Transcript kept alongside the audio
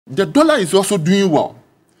the dollar is also doing well.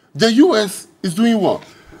 The US is doing well.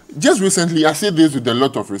 Just recently, I say this with a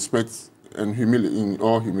lot of respect and humility, in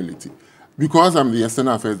all humility, because I'm the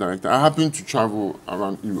External Affairs Director. I happen to travel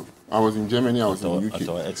around Europe. I was in Germany, I was in the UK. At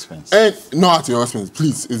our expense. And not at your expense,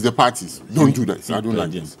 please. It's the parties. Don't do that. I don't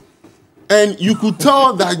like this. And you could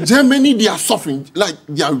tell that Germany, they are suffering. Like,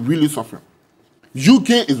 they are really suffering.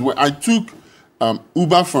 UK is where I took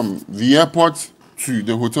Uber from the airport to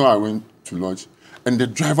the hotel I went to lodge. And the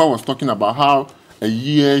driver was talking about how a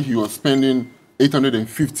year he was spending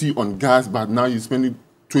 850 on gas, but now he's spending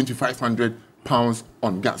 2,500 pounds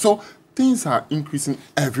on gas. So things are increasing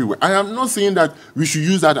everywhere. I am not saying that we should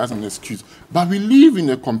use that as an excuse, but we live in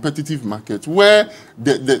a competitive market where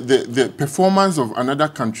the performance of another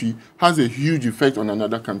country has a huge effect on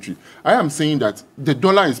another country. I am saying that the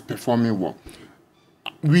dollar is performing well.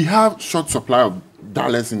 We have short supply of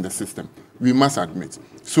dollars in the system, we must admit.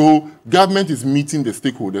 So government is meeting the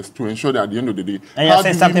stakeholders to ensure that at the end of the day... And you're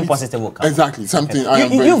saying something positive will come. Exactly. Something.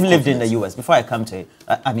 Okay. You've lived in the US. Before I come to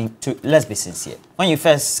it, let's be sincere. When you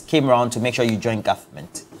first came around to make sure you joined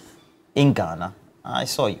government in Ghana, I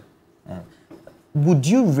saw you. Would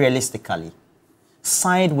you realistically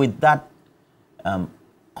side with that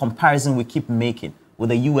comparison we keep making with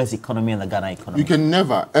the US economy and the Ghana economy? You can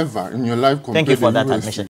never, ever in your life compare. Thank you for that admission.